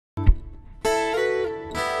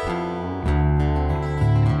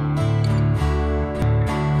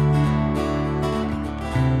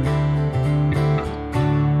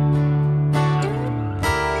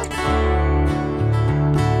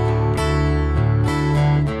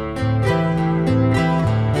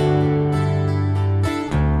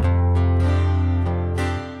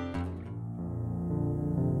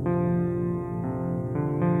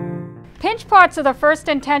pots are the first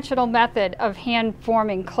intentional method of hand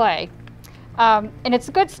forming clay. And it's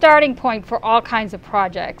a good starting point for all kinds of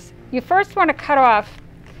projects. You first want to cut off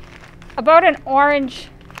about an orange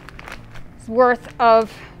worth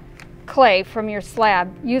of clay from your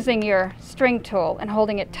slab using your string tool and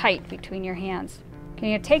holding it tight between your hands.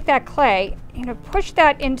 Okay, you take that clay and push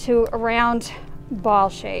that into a round ball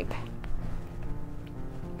shape.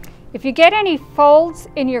 If you get any folds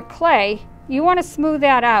in your clay, you want to smooth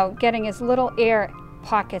that out, getting as little air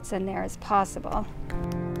pockets in there as possible.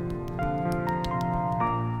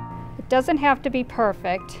 It doesn't have to be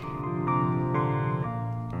perfect.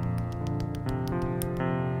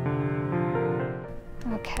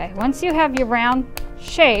 Okay, once you have your round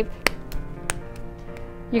shape,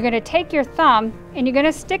 you're going to take your thumb and you're going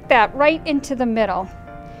to stick that right into the middle.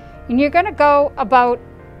 And you're going to go about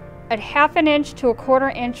a ½ inch to a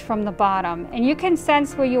 ¼ inch from the bottom. And you can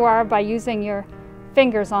sense where you are by using your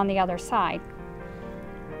fingers on the other side.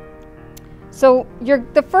 So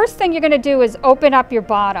the first thing you're going to do is open up your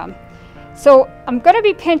bottom. So I'm going to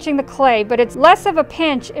be pinching the clay, but it's less of a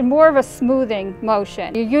pinch and more of a smoothing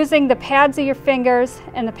motion. You're using the pads of your fingers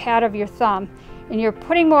and the pad of your thumb, and you're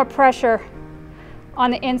putting more pressure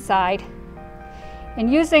on the inside and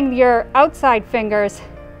using your outside fingers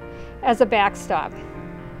as a backstop.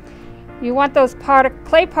 You want those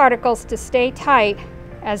clay particles to stay tight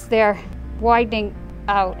as they're widening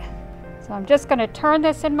out. So I'm just going to turn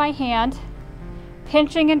this in my hand,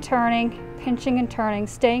 pinching and turning,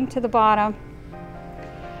 staying to the bottom.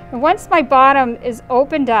 And once my bottom is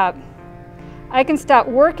opened up, I can start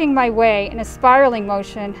working my way in a spiraling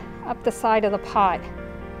motion up the side of the pot,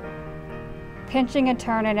 pinching and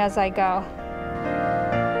turning as I go.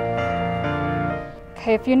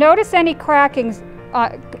 Okay, if you notice any crackings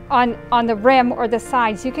on the rim or the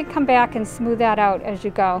sides, you can come back and smooth that out as you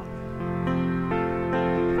go.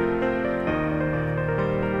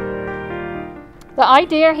 The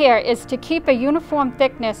idea here is to keep a uniform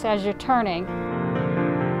thickness as you're turning.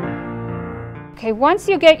 Okay, once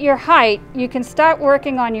you get your height, you can start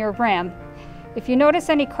working on your rim. If you notice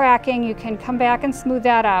any cracking, you can come back and smooth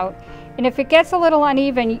that out. And if it gets a little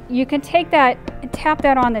uneven, you can take that and tap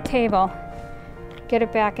that on the table, get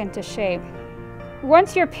it back into shape.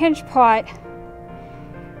 Once your pinch pot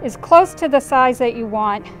is close to the size that you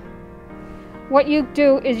want, what you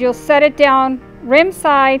do is you'll set it down rim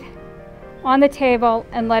side on the table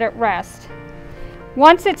and let it rest.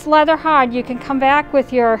 Once it's leather hard, you can come back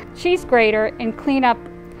with your cheese grater and clean up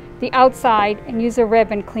the outside and use a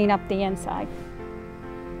rib and clean up the inside.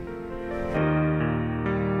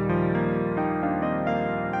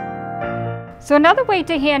 So another way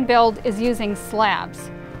to hand build is using slabs.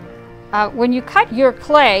 When you cut your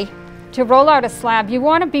clay to roll out a slab, you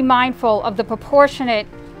want to be mindful of the proportionate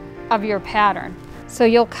of your pattern. So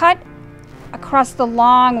you'll cut across the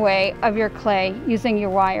long way of your clay using your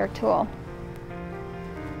wire tool.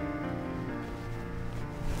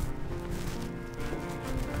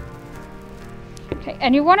 Okay,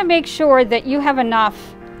 and you want to make sure that you have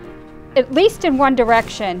enough, at least in one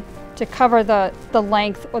direction, to cover the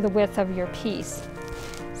length or the width of your piece.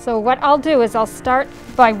 So what I'll do is I'll start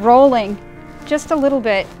by rolling just a little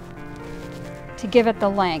bit to give it the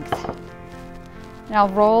length. And I'll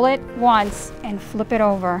roll it once and flip it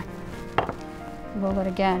over. Roll it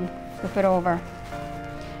again, flip it over.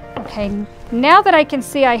 Okay, now that I can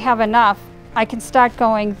see I have enough, I can start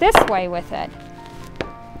going this way with it.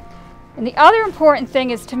 And the other important thing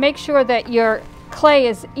is to make sure that your clay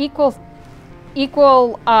is equal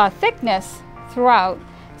thickness throughout.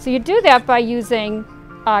 So you do that by using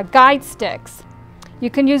guide sticks. You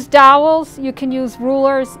can use dowels, you can use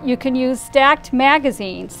rulers, you can use stacked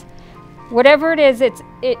magazines. Whatever it is,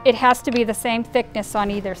 it has to be the same thickness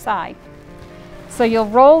on either side. So you'll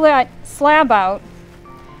roll that slab out,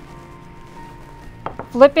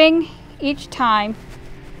 flipping each time.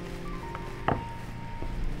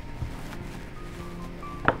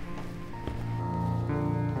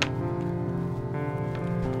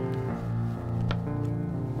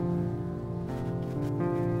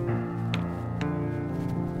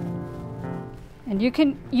 And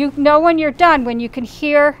you know when you're done when you can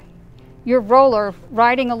hear your roller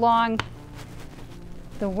riding along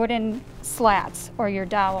the wooden slats or your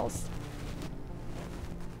dowels.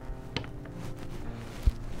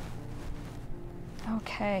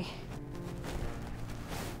 Okay.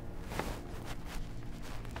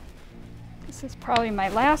 This is probably my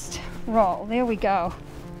last roll. There we go.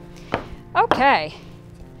 Okay.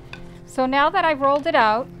 So now that I've rolled it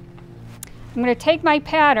out, I'm going to take my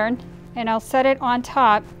pattern and I'll set it on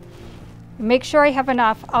top. Make sure I have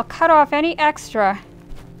enough. I'll cut off any extra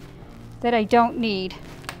that I don't need.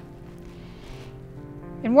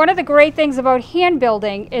 And one of the great things about hand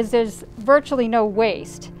building is there's virtually no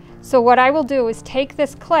waste. So what I will do is take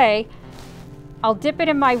this clay, I'll dip it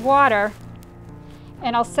in my water,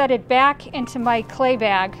 and I'll set it back into my clay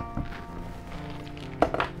bag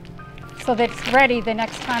so that it's ready the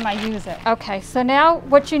next time I use it. Okay, so now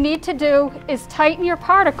what you need to do is tighten your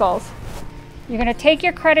particles. You're going to take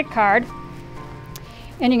your credit card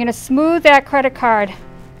and you're going to smooth that credit card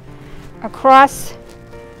across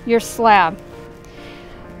your slab.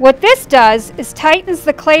 What this does is tightens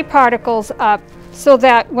the clay particles up so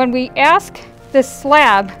that when we ask this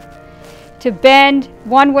slab to bend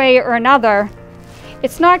one way or another,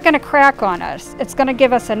 it's not going to crack on us. It's going to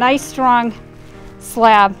give us a nice strong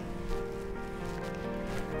slab.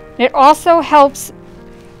 It also helps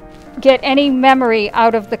get any memory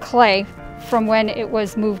out of the clay from when it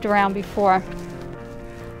was moved around before.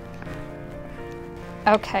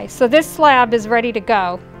 Okay, so this slab is ready to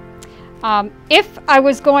go. If I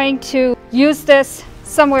was going to use this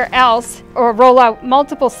somewhere else or roll out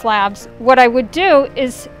multiple slabs, what I would do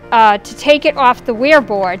is to take it off the wear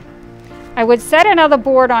board, I would set another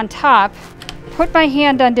board on top, put my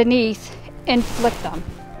hand underneath, and flip them.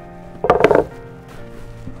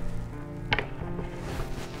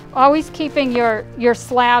 Always keeping your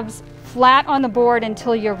slabs flat on the board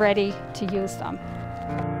until you're ready to use them.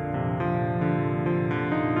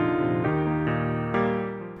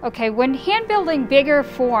 Okay, when hand building bigger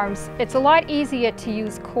forms, it's a lot easier to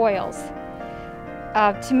use coils.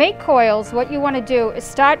 To make coils, what you want to do is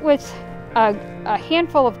start with a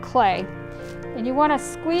handful of clay, and you want to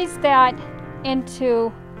squeeze that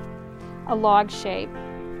into a log shape.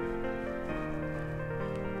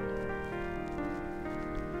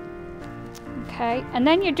 Okay, and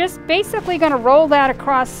then you're just basically going to roll that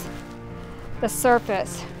across the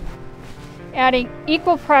surface, adding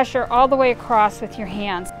equal pressure all the way across with your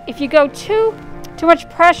hands. If you go too much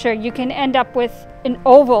pressure, you can end up with an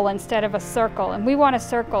oval instead of a circle, and we want a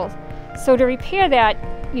circle. So to repair that,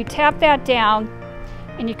 you tap that down,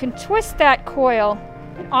 and you can twist that coil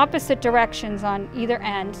in opposite directions on either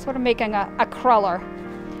end, sort of making a cruller,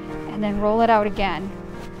 and then roll it out again.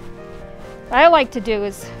 What I like to do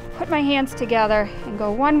is put my hands together and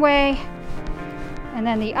go one way and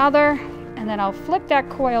then the other, and then I'll flip that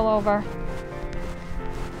coil over,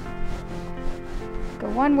 go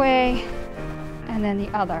one way and then the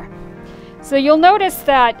other. So you'll notice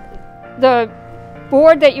that the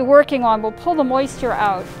board that you're working on will pull the moisture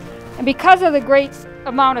out, and because of the great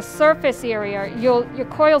amount of surface area, your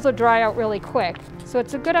coils will dry out really quick. So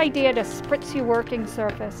it's a good idea to spritz your working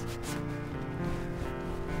surface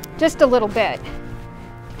just a little bit.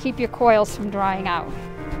 Keep your coils from drying out.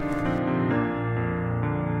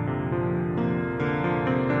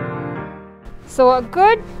 So a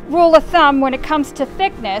good rule of thumb when it comes to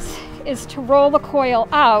thickness is to roll the coil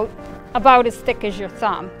out about as thick as your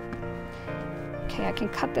thumb. Okay, I can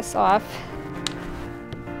cut this off.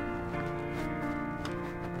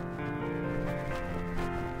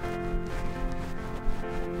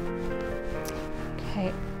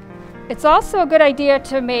 Okay, it's also a good idea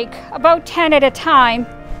to make about 10 at a time,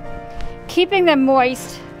 keeping them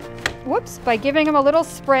moist, by giving them a little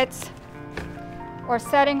spritz or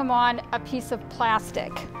setting them on a piece of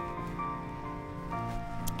plastic.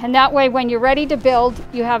 And that way, when you're ready to build,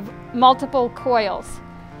 you have multiple coils.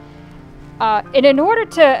 And in order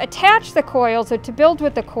to attach the coils or to build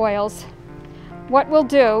with the coils, what we'll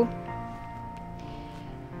do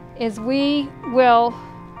is we will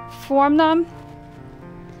form them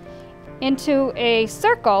into a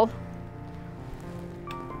circle,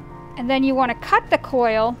 and then you want to cut the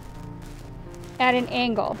coil at an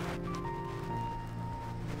angle.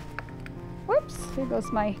 Whoops, there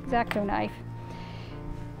goes my X-Acto knife.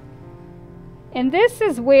 And this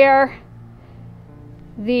is where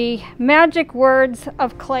the magic words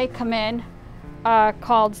of clay come in,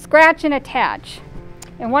 called scratch and attach.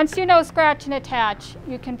 And once you know scratch and attach,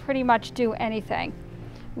 you can pretty much do anything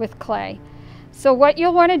with clay. So what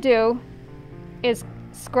you'll want to do is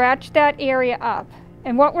scratch that area up.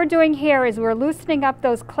 And what we're doing here is we're loosening up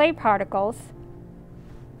those clay particles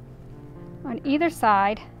on either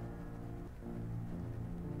side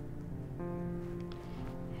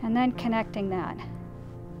and then connecting that.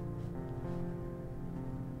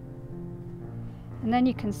 And then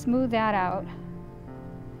you can smooth that out.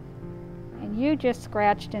 And you just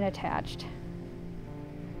scratched and attached.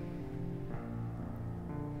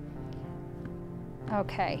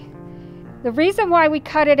 Okay. The reason why we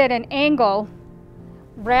cut it at an angle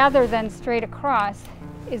rather than straight across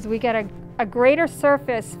is we get a greater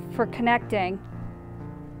surface for connecting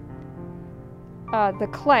the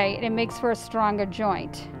clay, and it makes for a stronger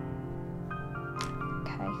joint.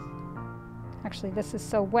 Okay. Actually, this is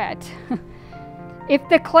so wet. If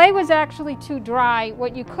the clay was actually too dry,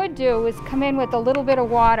 what you could do is come in with a little bit of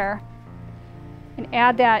water and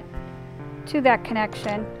add that to that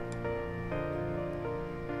connection,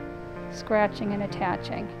 scratching and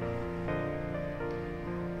attaching.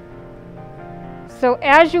 So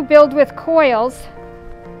as you build with coils,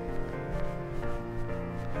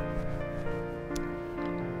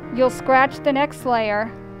 you'll scratch the next layer,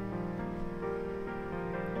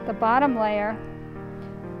 the bottom layer,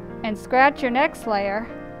 and scratch your next layer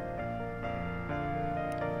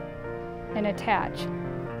and attach.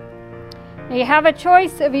 Now you have a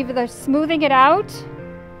choice of either smoothing it out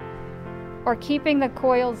or keeping the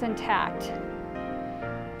coils intact.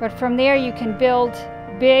 But from there you can build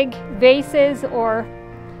big vases or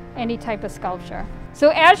any type of sculpture.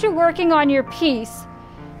 So as you're working on your piece,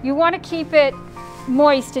 you want to keep it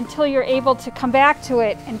moist until you're able to come back to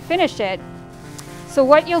it and finish it. So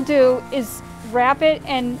what you'll do is wrap it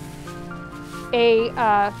in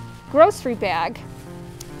a grocery bag.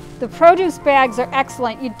 The produce bags are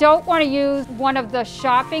excellent. You don't want to use one of the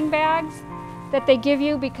shopping bags that they give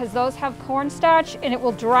you because those have cornstarch and it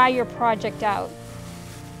will dry your project out.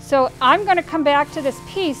 So I'm going to come back to this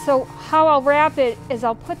piece. So how I'll wrap it is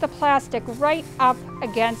I'll put the plastic right up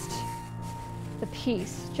against the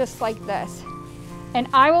piece, just like this. And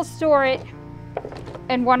I will store it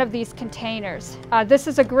in one of these containers. This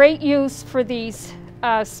is a great use for these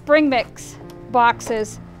spring mix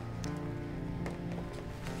boxes.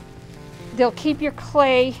 They'll keep your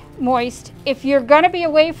clay moist. If you're going to be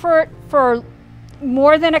away for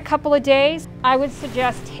more than a couple of days, I would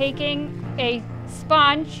suggest taking a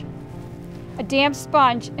sponge, a damp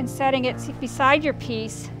sponge, and setting it beside your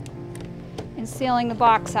piece and sealing the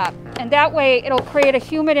box up. And that way it'll create a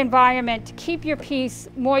humid environment to keep your piece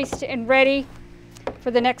moist and ready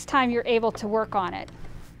for the next time you're able to work on it.